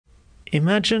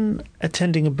Imagine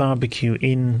attending a barbecue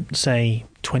in, say,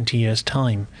 20 years'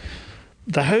 time.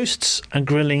 The hosts are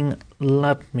grilling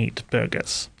lab meat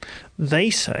burgers. They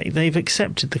say they've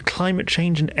accepted the climate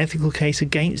change and ethical case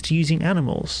against using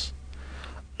animals,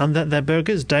 and that their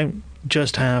burgers don't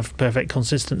just have perfect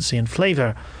consistency and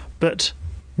flavour, but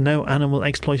no animal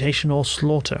exploitation or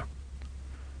slaughter.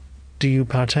 Do you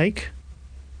partake?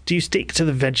 Do you stick to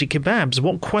the veggie kebabs?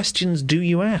 What questions do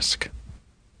you ask?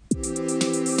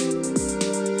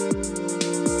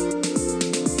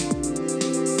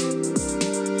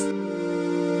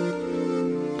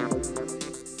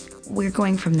 We're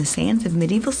going from the science of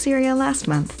medieval Syria last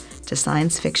month to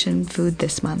science fiction food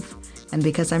this month. And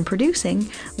because I'm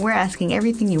producing, we're asking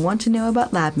everything you want to know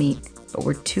about lab meat, but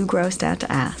we're too grossed out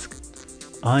to ask.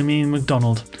 I'm Ian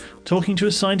MacDonald, talking to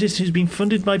a scientist who's been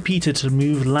funded by Peter to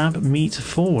move lab meat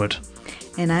forward.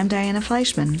 And I'm Diana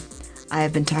Fleischman. I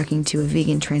have been talking to a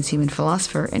vegan transhuman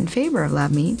philosopher in favor of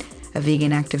lab meat, a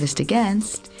vegan activist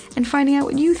against, and finding out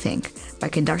what you think by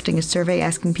conducting a survey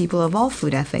asking people of all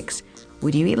food ethics,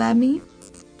 would you eat lab meat?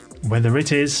 Whether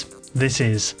it is, this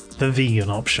is the vegan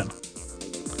option.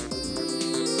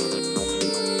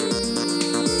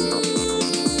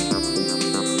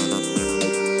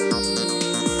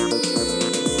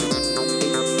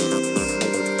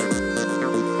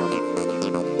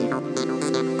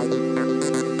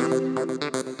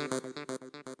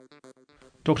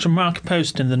 Dr. Mark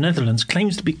Post in the Netherlands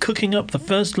claims to be cooking up the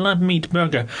first lab meat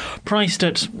burger, priced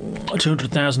at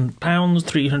 £200,000,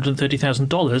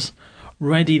 $330,000,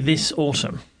 ready this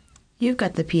autumn. You've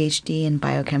got the PhD in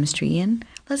biochemistry, Ian.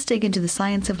 Let's dig into the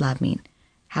science of lab meat.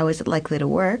 How is it likely to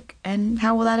work, and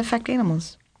how will that affect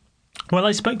animals? Well,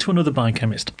 I spoke to another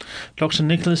biochemist, Dr.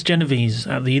 Nicholas Genovese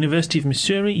at the University of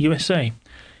Missouri, USA.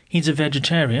 He's a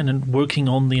vegetarian and working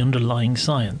on the underlying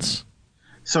science.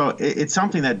 So it's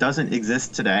something that doesn't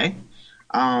exist today,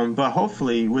 but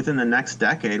hopefully within the next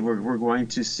decade, we're going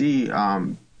to see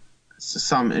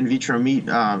some in vitro meat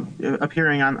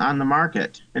appearing on the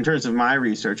market. In terms of my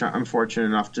research, I'm fortunate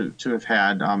enough to have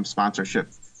had sponsorship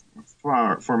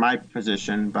for my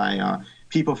position by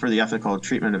People for the Ethical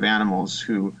Treatment of Animals,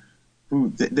 who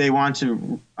they want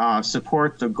to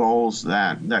support the goals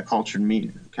that cultured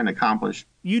meat can accomplish.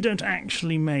 You don't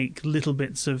actually make little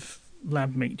bits of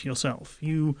lab meat yourself.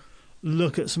 You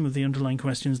look at some of the underlying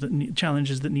questions,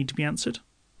 challenges that need to be answered.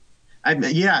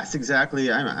 Yes,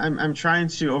 exactly. I'm trying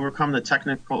to overcome the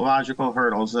technological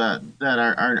hurdles that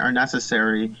are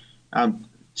necessary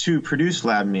to produce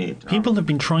lab meat. People have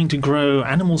been trying to grow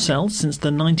animal cells since the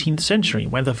 19th century,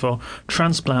 whether for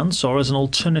transplants or as an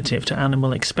alternative to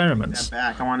animal experiments.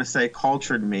 I want to say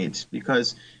cultured meat,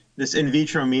 because this in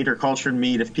vitro meat or cultured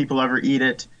meat, if people ever eat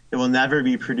it, it will never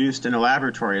be produced in a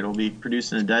laboratory. It will be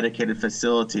produced in a dedicated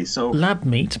facility. So, lab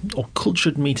meat, or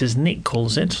cultured meat as Nick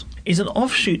calls it, is an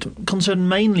offshoot concerned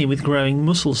mainly with growing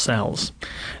muscle cells.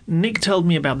 Nick told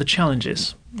me about the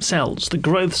challenges. Cells, the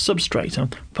growth substrate,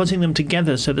 and putting them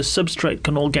together so the substrate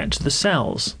can all get to the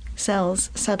cells. Cells,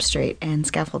 substrate, and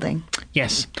scaffolding.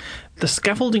 Yes. The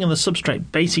scaffolding and the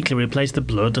substrate basically replace the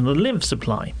blood and the lymph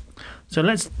supply. So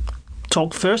let's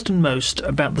talk first and most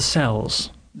about the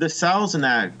cells. The cells in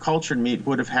that cultured meat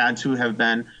would have had to have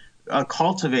been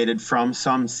cultivated from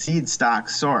some seed stock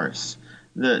source,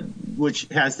 which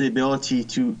has the ability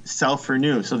to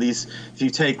self-renew. So if you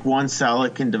take one cell,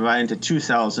 it can divide into 2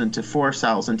 cells, into 4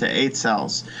 cells, into 8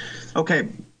 cells. Okay,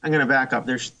 I'm going to back up.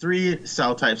 There's 3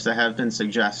 cell types that have been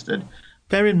suggested.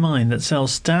 Bear in mind that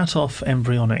cells start off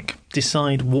embryonic,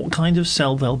 decide what kind of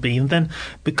cell they'll be, and then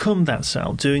become that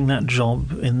cell, doing that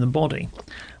job in the body.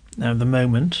 Now, at the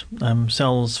moment,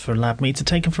 cells for lab meat are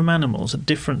taken from animals at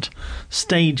different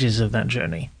stages of that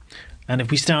journey. And if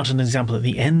we start an example at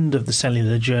the end of the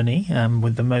cellular journey,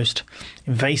 with the most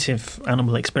invasive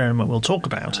animal experiment we'll talk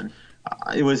about.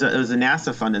 It was a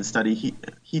NASA-funded study.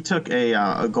 He took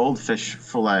a goldfish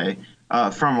fillet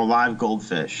from a live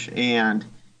goldfish, and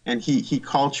he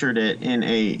cultured it in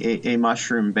a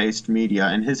mushroom-based media.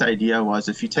 And his idea was,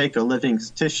 if you take a living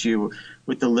tissue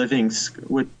with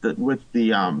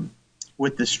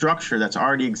the structure that's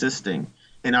already existing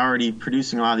and already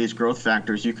producing a lot of these growth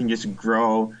factors, you can just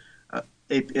grow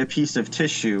a piece of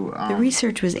tissue. The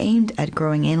research was aimed at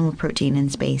growing animal protein in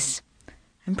space.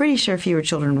 I'm pretty sure fewer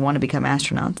children would want to become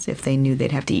astronauts if they knew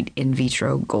they'd have to eat in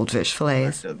vitro goldfish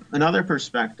fillets. Another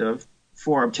perspective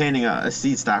for obtaining a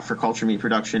seed stock for culture meat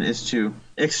production is to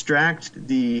extract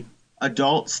the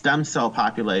adult stem cell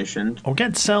population. Or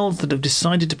get cells that have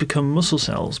decided to become muscle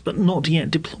cells but not yet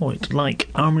deployed, like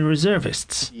army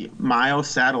reservists. The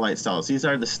myosatellite cells, these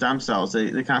are the stem cells.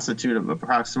 They constitute of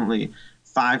approximately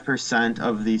 5%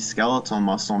 of the skeletal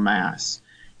muscle mass.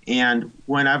 And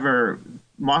whenever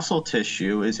muscle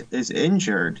tissue is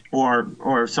injured,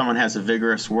 or if someone has a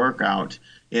vigorous workout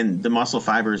and the muscle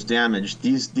fiber is damaged,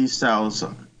 these cells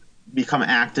become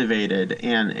activated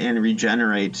and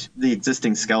regenerate the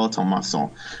existing skeletal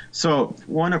muscle. So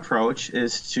one approach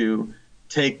is to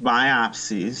take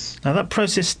biopsies. Now that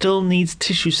process still needs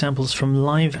tissue samples from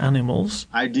live animals.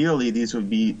 Ideally, these would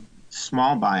be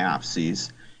small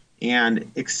biopsies,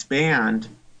 and expand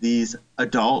these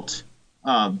adult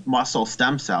muscle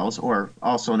stem cells, or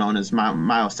also known as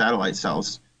myosatellite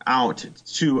cells, out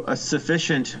to a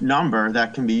sufficient number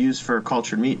that can be used for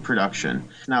cultured meat production.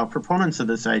 Now, proponents of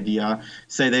this idea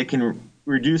say they can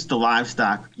reduce the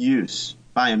livestock use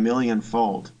by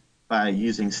 1,000,000-fold by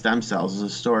using stem cells as a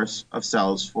source of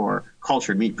cells for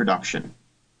cultured meat production.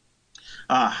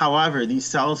 However, these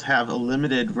cells have a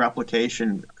limited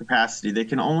replication capacity. They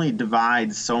can only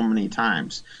divide so many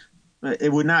times.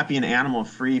 It would not be an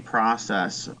animal-free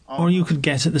process. Or you could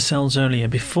get at the cells earlier,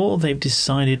 before they've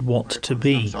decided what to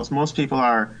be. Most people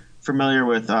are familiar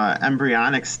with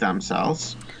embryonic stem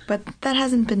cells. But that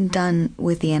hasn't been done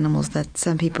with the animals that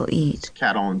some people eat.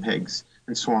 Cattle and pigs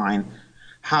and swine.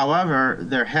 However,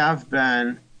 there have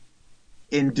been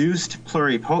induced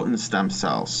pluripotent stem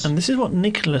cells. And this is what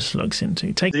Nicholas looks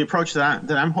into. The approach that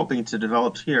I'm hoping to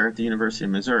develop here at the University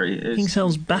of Missouri is taking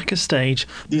cells back a stage.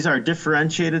 These are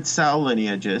differentiated cell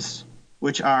lineages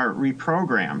which are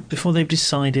reprogrammed before they've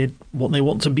decided what they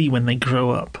want to be when they grow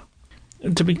up.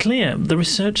 To be clear, the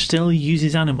research still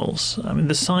uses animals. I mean,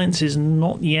 the science is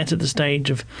not yet at the stage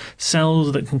of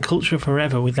cells that can culture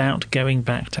forever without going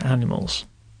back to animals.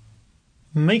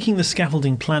 Making the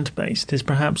scaffolding plant-based is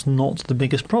perhaps not the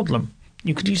biggest problem.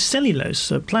 You could use cellulose,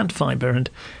 a plant fibre, and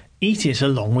eat it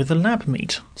along with the lab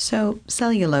meat. So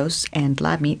cellulose and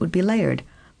lab meat would be layered,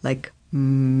 like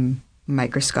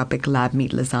microscopic lab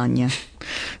meat lasagna.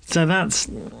 So that's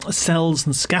cells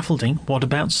and scaffolding. What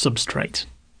about substrate?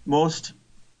 Most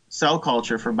cell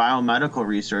culture for biomedical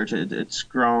research, it's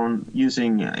grown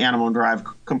using animal-derived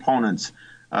components.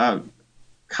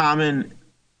 Common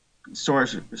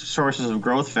sources of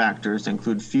growth factors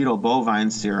include fetal bovine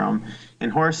serum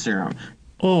and horse serum.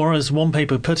 Or, as one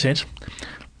paper put it,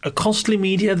 a costly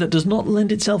media that does not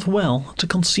lend itself well to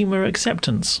consumer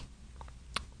acceptance.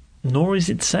 Nor is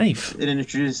it safe. It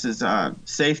introduces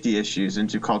safety issues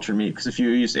into cultured meat, because if you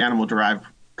use animal-derived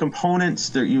components,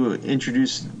 that you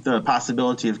introduce the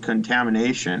possibility of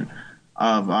contamination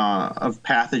of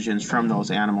pathogens from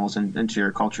those animals into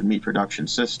your cultured meat production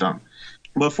system.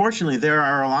 But fortunately, there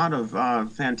are a lot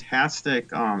of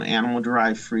fantastic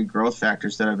animal-derived free growth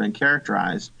factors that have been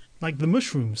characterized. Like the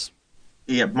mushrooms.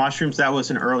 Yeah, mushrooms, that was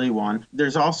an early one.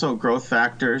 There's also growth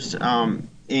factors and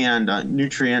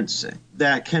nutrients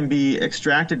that can be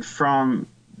extracted from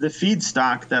the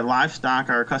feedstock that livestock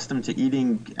are accustomed to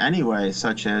eating anyway,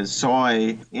 such as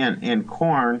soy and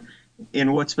corn.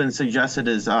 And what's been suggested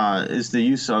is the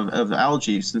use of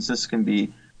algae, since this can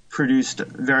be produced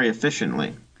very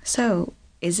efficiently. So,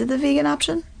 is it the vegan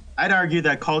option? I'd argue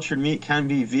that cultured meat can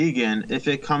be vegan if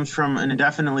it comes from an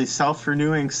indefinitely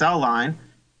self-renewing cell line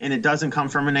and it doesn't come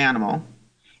from an animal,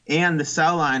 and the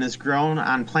cell line is grown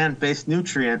on plant-based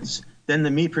nutrients, then the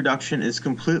meat production is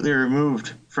completely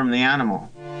removed from the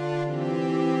animal.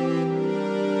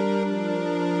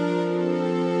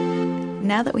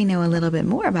 Now that we know a little bit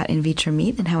more about in vitro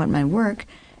meat and how it might work,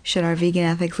 should our vegan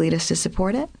ethics lead us to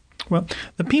support it? Well,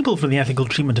 the People for the Ethical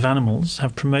Treatment of Animals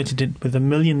have promoted it with $1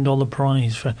 million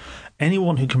prize for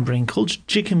anyone who can bring cultured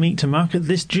chicken meat to market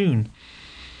this June.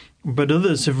 But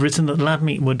others have written that lab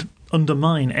meat would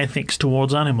undermine ethics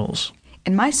towards animals.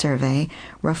 In my survey,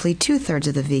 roughly 2/3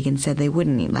 of the vegans said they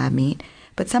wouldn't eat lab meat,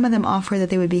 but some of them offer that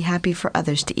they would be happy for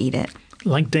others to eat it.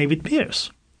 Like David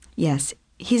Pearce. Yes,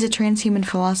 he's a transhuman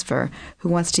philosopher who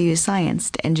wants to use science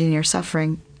to engineer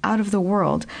suffering out of the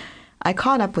world. I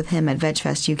caught up with him at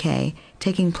VegFest UK,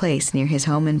 taking place near his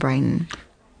home in Brighton.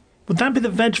 Would that be the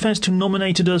VegFest who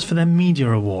nominated us for their media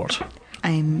award?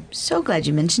 I'm so glad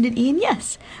you mentioned it, Ian.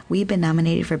 Yes, we've been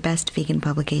nominated for Best Vegan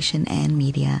Publication and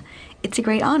Media. It's a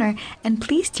great honor, and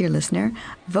please, dear listener,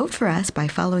 vote for us by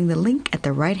following the link at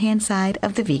the right-hand side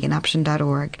of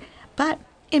theveganoption.org. But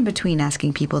in between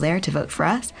asking people there to vote for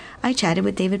us, I chatted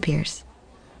with David Pearce.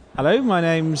 Hello, my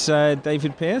name's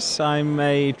David Pearce. I'm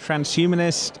a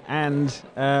transhumanist and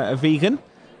a vegan.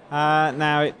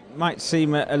 Now, it might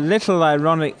seem a little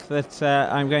ironic that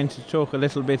I'm going to talk a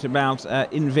little bit about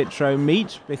in vitro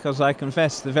meat, because I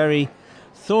confess the very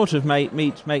thought of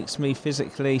meat makes me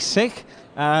physically sick.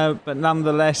 But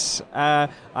nonetheless,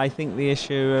 I think the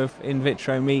issue of in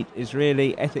vitro meat is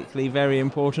really ethically very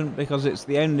important, because it's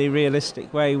the only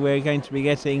realistic way we're going to be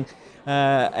getting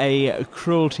a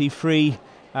cruelty-free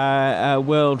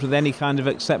world with any kind of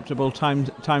acceptable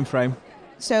time frame.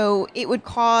 So it would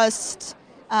cost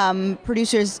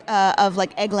producers of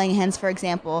like egg-laying hens, for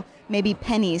example, maybe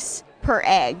pennies per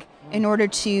egg in order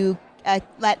to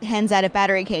let hens out of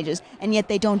battery cages, and yet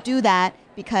they don't do that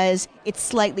because it's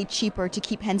slightly cheaper to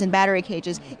keep hens in battery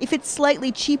cages. If it's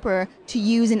slightly cheaper to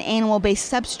use an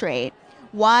animal-based substrate,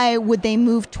 why would they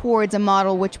move towards a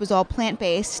model which was all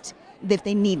plant-based if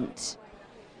they needn't?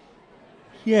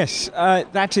 Yes,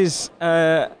 that is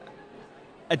a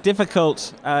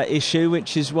difficult issue,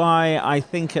 which is why I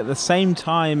think at the same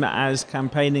time as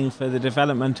campaigning for the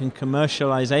development and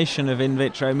commercialization of in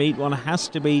vitro meat, one has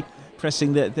to be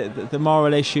pressing the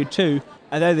moral issue too.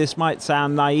 Although this might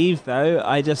sound naive, though,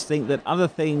 I just think that other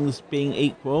things being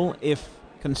equal, if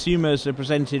consumers are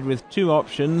presented with two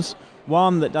options,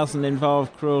 one that doesn't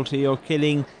involve cruelty or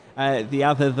killing, the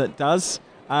other that does,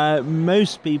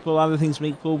 most people, other things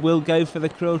being equal, will go for the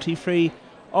cruelty-free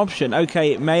option.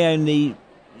 Okay, it may only,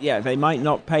 they might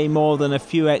not pay more than a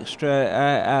few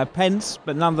extra pence,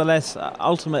 but nonetheless,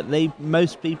 ultimately,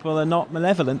 most people are not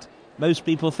malevolent. Most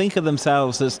people think of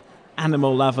themselves as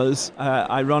animal lovers,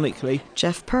 ironically.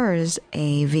 Jeff Pearce,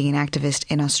 a vegan activist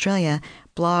in Australia,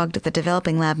 blogged that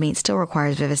developing lab meat still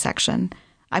requires vivisection.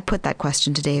 I put that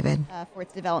question to David. For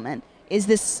its development. Is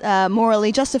this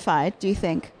morally justified, do you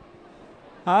think?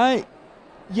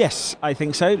 Yes, I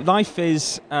think so. Life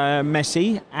is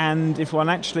messy, and if one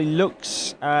actually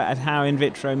looks at how in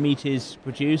vitro meat is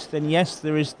produced, then yes,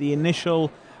 there is the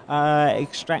initial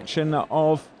extraction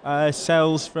of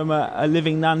cells from a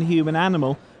living non-human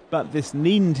animal. But this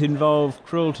needn't involve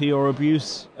cruelty or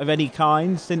abuse of any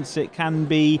kind, since it can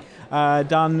be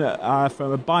done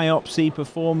from a biopsy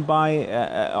performed by,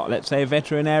 let's say, a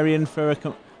veterinarian for a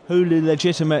wholly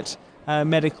legitimate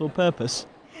medical purpose.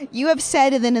 You have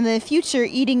said that in the future,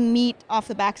 eating meat off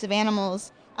the backs of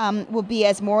animals will be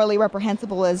as morally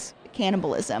reprehensible as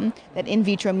cannibalism, that in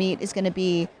vitro meat is going to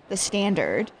be the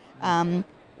standard.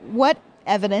 What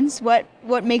evidence,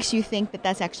 what makes you think that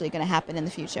that's actually going to happen in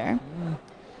the future?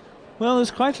 Well,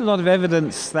 there's quite a lot of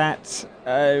evidence that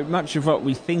much of what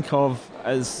we think of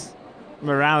as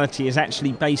morality is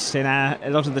actually based a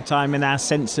lot of the time in our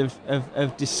sense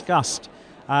of disgust.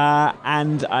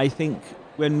 And I think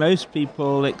when most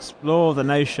people explore the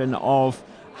notion of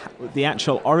the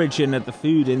actual origin of the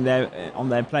food on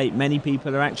their plate, many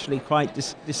people are actually quite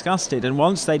disgusted. And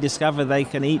once they discover they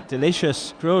can eat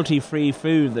delicious, cruelty-free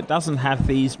food that doesn't have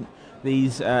these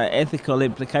ethical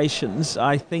implications,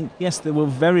 I think, yes, there will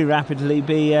very rapidly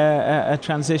be a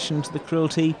transition to the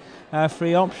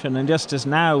cruelty-free option. And just as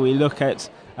now we look at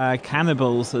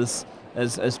cannibals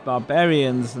as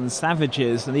barbarians and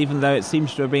savages, and even though it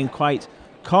seems to have been quite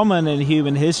common in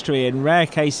human history, in rare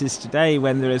cases today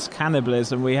when there is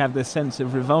cannibalism we have this sense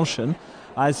of revulsion,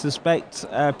 I suspect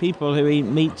people who eat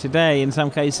meat today, in some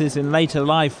cases in later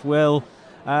life, will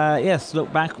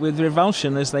look back with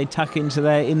revulsion as they tuck into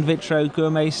their in vitro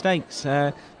gourmet steaks.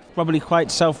 Probably quite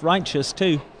self-righteous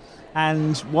too.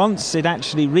 And once it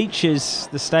actually reaches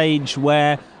the stage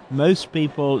where most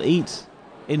people eat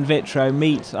in vitro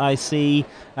meat, I see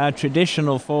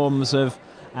traditional forms of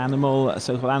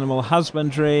so-called animal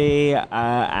husbandry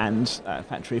and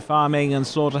factory farming and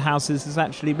slaughterhouses is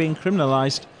actually being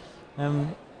criminalised,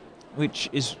 which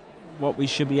is what we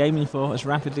should be aiming for as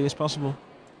rapidly as possible.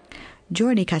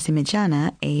 Jordi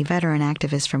Casamitjana, a veteran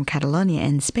activist from Catalonia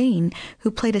in Spain,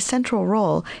 who played a central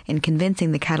role in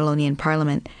convincing the Catalonian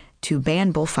parliament to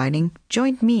ban bullfighting,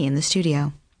 joined me in the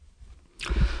studio.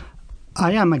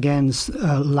 I am against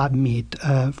lab meat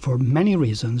for many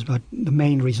reasons, but the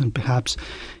main reason perhaps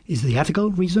is the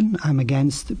ethical reason. I'm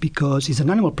against because it's an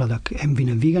animal product. I'm being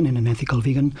a vegan and an ethical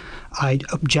vegan. I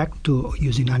object to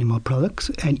using animal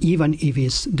products, and even if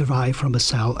it's derived from a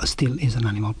cell, still is an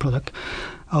animal product.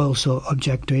 I also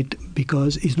object to it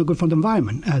because it's not good for the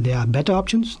environment. There are better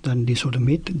options than this sort of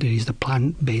meat. There is the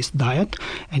plant-based diet,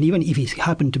 and even if it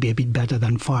happens to be a bit better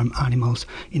than farm animals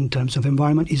in terms of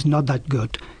environment, it's not that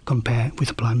good compared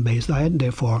with a plant-based diet.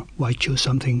 Therefore, why choose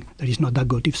something that is not that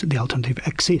good if the alternative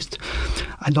exists?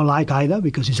 I don't like either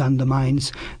because it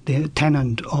undermines the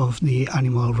tenet of the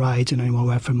animal rights and animal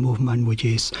welfare movement, which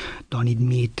is don't eat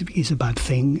meat is a bad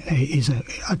thing. It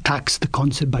attacks the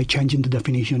concept by changing the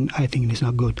definition. I think it's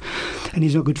not good. And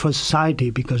it's not good for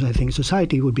society because I think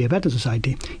society would be a better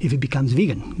society if it becomes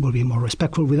vegan. It will be more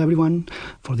respectful with everyone,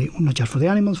 not just for the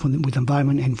animals, with the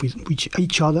environment and with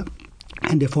each other.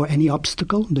 And therefore, any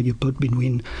obstacle that you put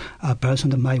between a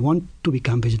person that might want to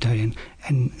become vegetarian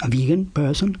and a vegan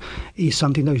person is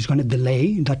something that is going to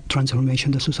delay that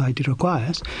transformation that society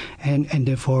requires. And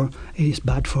therefore, it is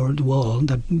bad for the world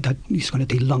that is going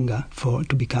to take longer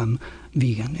to become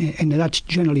vegan. And that's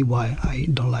generally why I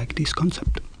don't like this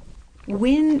concept.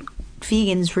 When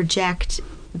vegans reject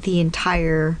the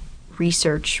entire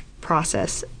research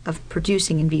process of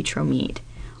producing in vitro meat,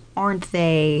 aren't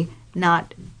they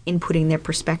not inputting their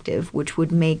perspective, which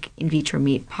would make in vitro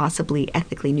meat possibly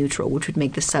ethically neutral, which would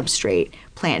make the substrate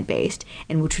plant-based,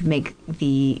 and which would make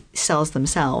the cells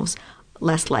themselves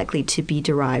less likely to be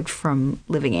derived from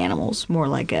living animals, more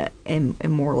like a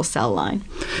immortal cell line?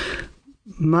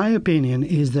 My opinion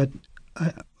is that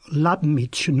lab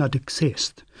meat should not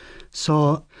exist.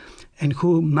 So, and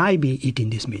who might be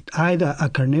eating this meat? Either a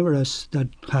carnivorous that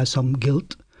has some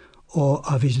guilt, or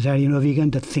a vegetarian or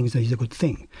vegan that thinks that is a good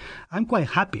thing. I'm quite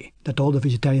happy that all the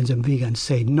vegetarians and vegans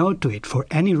say no to it for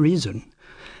any reason.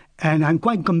 And I'm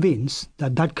quite convinced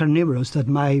that carnivorous that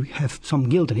might have some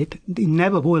guilt in it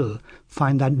never will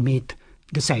find that meat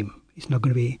the same. It's not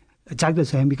going to be exactly the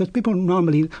same, because people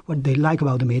normally, what they like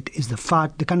about the meat is the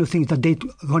fat, the kind of things that they're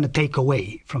going to take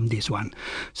away from this one.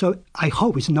 So I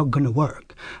hope it's not going to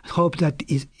work. I hope that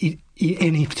and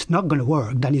if it's not going to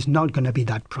work, then it's not going to be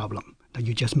that problem that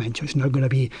you just mentioned. It's not going to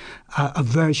be a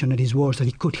version that is worse than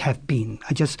it could have been.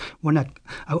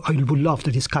 I would love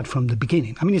that it's cut from the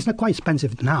beginning. I mean, it's not quite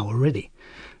expensive now already.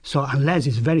 So unless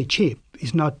it's very cheap,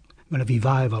 it's not going to be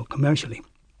viable commercially.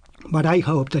 But I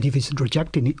hope that if it's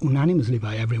rejected unanimously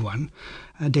by everyone,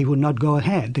 they will not go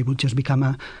ahead. They will just become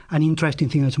an interesting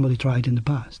thing that somebody tried in the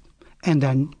past. And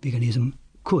then veganism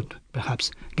could perhaps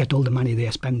get all the money they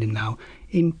are spending now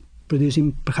in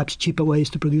producing perhaps cheaper ways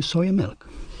to produce soya milk.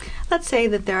 Let's say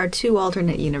that there are two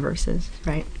alternate universes,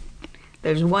 right?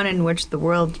 There's one in which the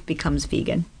world becomes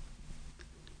vegan,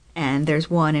 and there's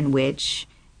one in which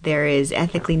there is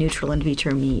ethically neutral in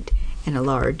vitro meat and a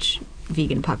large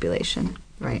vegan population,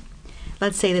 right?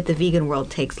 Let's say that the vegan world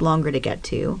takes longer to get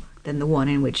to than the one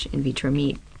in which in vitro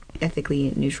meat,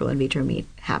 ethically neutral in vitro meat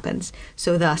happens.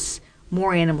 So thus,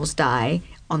 more animals die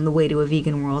on the way to a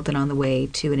vegan world than on the way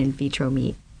to an in vitro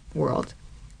meat world.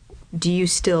 Do you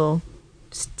still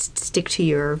stick to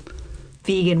your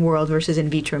vegan world versus in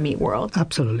vitro meat world?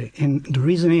 Absolutely. And the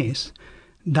reason is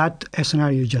that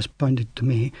scenario you just pointed to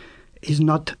me is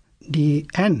not the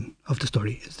end of the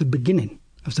story. It's the beginning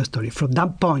of the story. From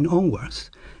that point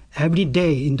onwards, every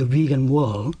day in the vegan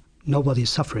world, nobody is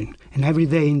suffering. And every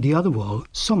day in the other world,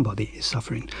 somebody is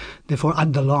suffering. Therefore,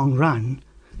 at the long run,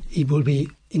 it will be,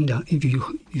 if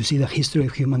you see the history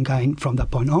of humankind from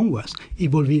that point onwards,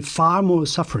 it will be far more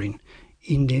suffering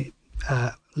in the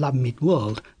lab meat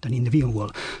world than in the vegan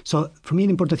world. So for me,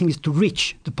 the important thing is to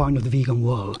reach the point of the vegan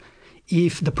world.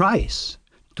 If the price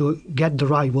to get the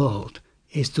right world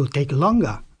is to take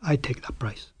longer, I take that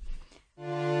price.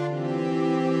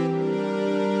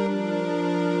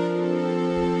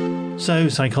 So,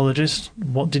 psychologist,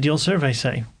 what did your survey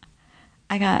say?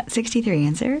 I got 63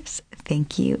 answers.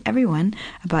 Thank you, everyone.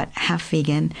 About half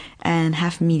vegan and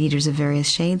half meat eaters of various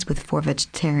shades, with 4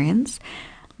 vegetarians.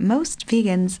 Most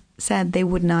vegans said they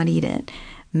would not eat it.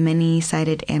 Many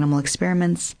cited animal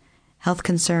experiments, health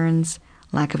concerns,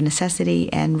 lack of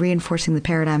necessity, and reinforcing the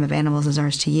paradigm of animals as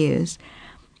ours to use.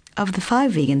 Of the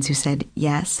 5 vegans who said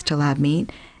yes to lab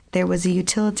meat, there was a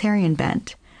utilitarian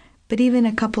bent, but even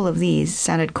a couple of these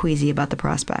sounded queasy about the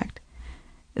prospect.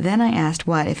 Then I asked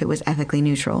what if it was ethically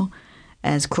neutral,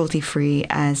 as cruelty-free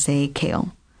as, say,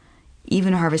 kale.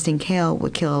 Even harvesting kale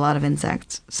would kill a lot of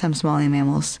insects, some small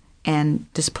mammals,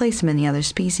 and displace many other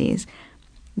species.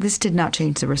 This did not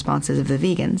change the responses of the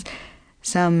vegans.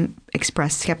 Some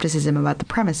expressed skepticism about the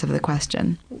premise of the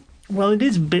question. Well, it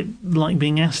is a bit like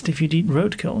being asked if you'd eat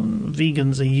roadkill.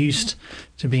 Vegans are used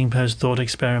to being posed thought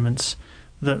experiments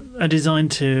that are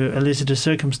designed to elicit a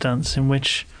circumstance in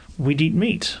which we'd eat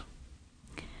meat.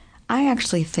 I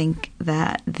actually think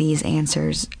that these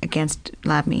answers against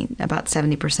lab meat, about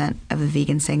 70% of the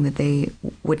vegans saying that they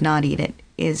would not eat it,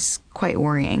 is quite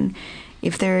worrying.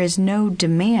 If there is no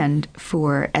demand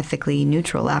for ethically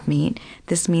neutral lab meat,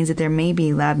 this means that there may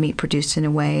be lab meat produced in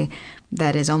a way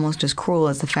that is almost as cruel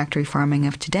as the factory farming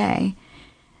of today.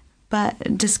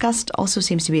 But disgust also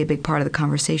seems to be a big part of the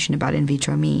conversation about in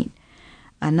vitro meat.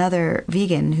 Another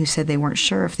vegan who said they weren't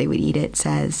sure if they would eat it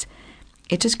says,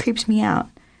 "It just creeps me out."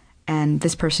 And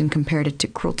this person compared it to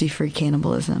cruelty-free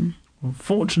cannibalism.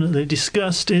 Unfortunately,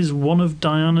 disgust is one of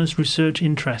Diana's research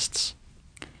interests.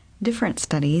 Different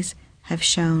studies have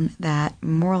shown that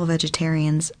moral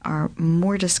vegetarians are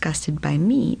more disgusted by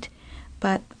meat,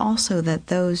 but also that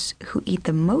those who eat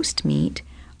the most meat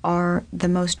are the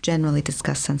most generally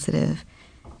disgust sensitive.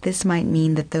 This might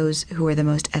mean that those who are the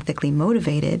most ethically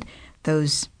motivated,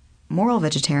 those moral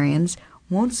vegetarians,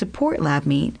 won't support lab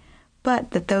meat,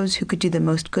 but that those who could do the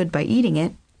most good by eating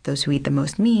it, those who eat the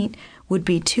most meat, would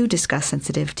be too disgust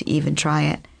sensitive to even try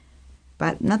it.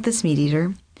 But not this meat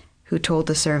eater, who told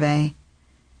the survey,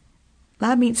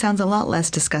 "Lab meat sounds a lot less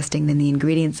disgusting than the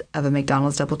ingredients of a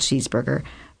McDonald's double cheeseburger,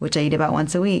 which I eat about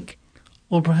once a week."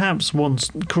 Or perhaps once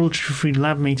cruelty-free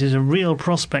lab meat is a real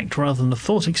prospect rather than a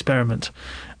thought experiment,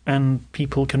 and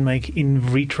people can make in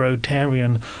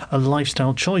vitro-tarian a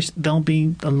lifestyle choice, there'll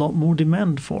be a lot more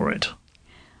demand for it.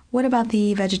 What about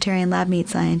the vegetarian lab meat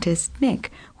scientist, Nick?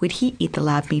 Would he eat the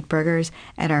lab meat burgers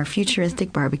at our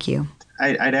futuristic barbecue?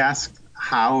 I'd ask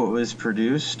how it was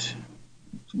produced.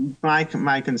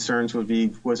 My concerns would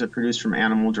be, was it produced from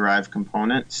animal-derived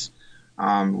components?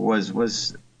 Was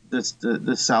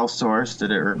the cell source,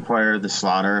 did it require the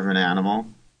slaughter of an animal?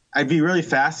 I'd be really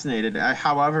fascinated,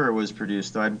 however it was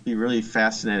produced, though, I'd be really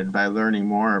fascinated by learning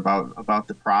more about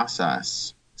the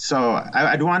process. So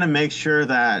I'd want to make sure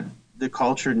that the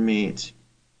cultured meat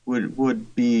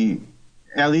would be,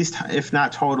 at least, if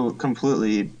not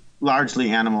completely, largely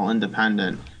animal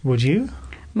independent. Would you?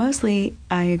 Mostly,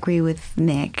 I agree with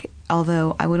Nick,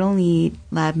 although I would only eat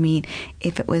lab meat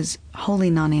if it was wholly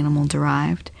non-animal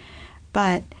derived.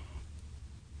 But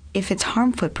if its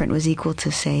harm footprint was equal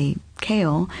to, say,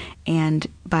 kale, and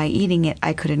by eating it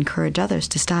I could encourage others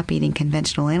to stop eating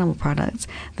conventional animal products,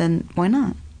 then why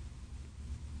not?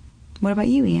 What about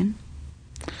you, Ian?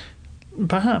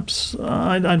 Perhaps.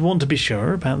 I'd want to be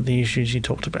sure about the issues you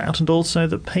talked about, and also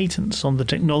that patents on the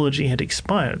technology had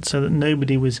expired so that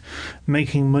nobody was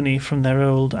making money from their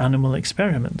old animal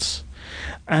experiments.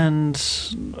 And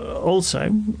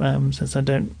also, since I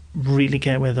don't really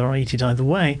care whether I eat it either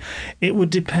way, it would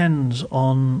depend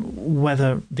on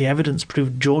whether the evidence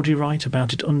proved Jordi right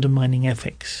about it undermining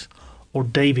ethics, or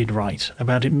David right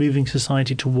about it moving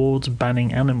society towards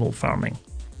banning animal farming.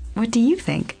 What do you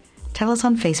think? Tell us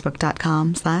on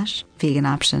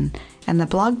Facebook.com/veganoption and the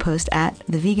blog post at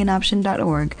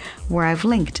theveganoption.org, where I've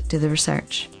linked to the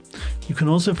research. You can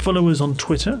also follow us on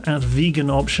Twitter at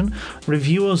veganoption,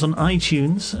 review us on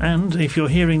iTunes, and if you're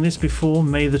hearing this before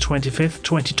May the 25th,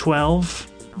 2012...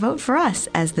 vote for us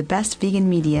as the best vegan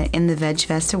media in the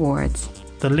VegFest Awards.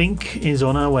 The link is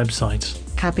on our website.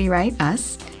 Copyright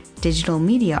us. Digital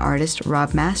media artist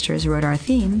Rob Masters wrote our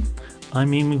theme.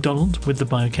 I'm Ian MacDonald with the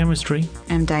biochemistry.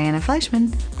 I'm Diana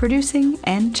Fleischman, producing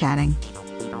and chatting.